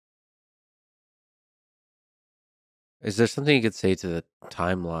Is there something you could say to the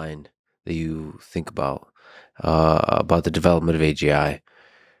timeline that you think about the development of AGI?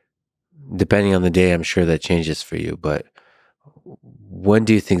 Depending on the day, I'm sure that changes for you, but when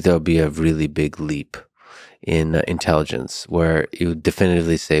do you think there'll be a really big leap in intelligence where you would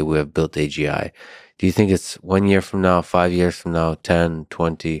definitively say we have built AGI? Do you think it's 1 year from now, 5 years from now, 10,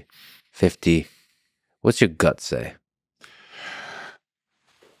 20, 50? What's your gut say?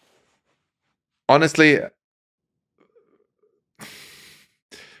 Honestly,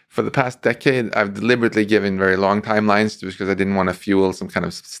 for the past decade, I've deliberately given very long timelines because I didn't want to fuel some kind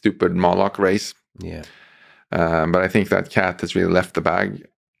of stupid Moloch race. Yeah. But I think that cat has really left the bag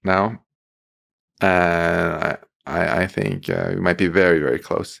now. And I think we might be very, very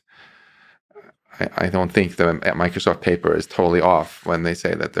close. I don't think the Microsoft paper is totally off when they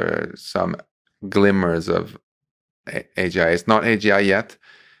say that there are some glimmers of AGI. It's not AGI yet.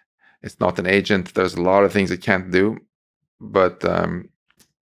 It's not an agent. There's a lot of things it can't do. But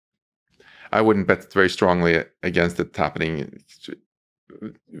I wouldn't bet very strongly against it happening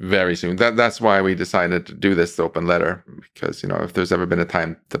very soon. That's why we decided to do this open letter, because if there's ever been a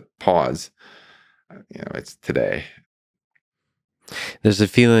time to pause, it's today. There's a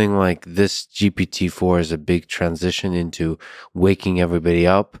feeling like this GPT-4 is a big transition into waking everybody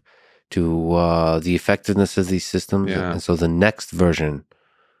up to the effectiveness of these systems. Yeah. And so the next version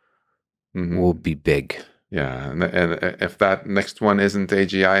will be big. Yeah. And if that next one isn't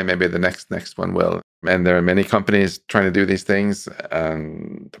AGI, maybe the next one will. And there are many companies trying to do these things,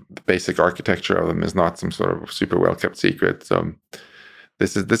 and the basic architecture of them is not some sort of super well-kept secret. So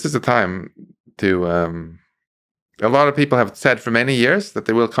this is a time to... a lot of people have said for many years that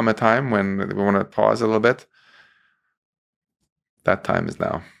there will come a time when we want to pause a little bit. That time is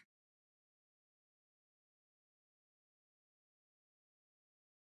now.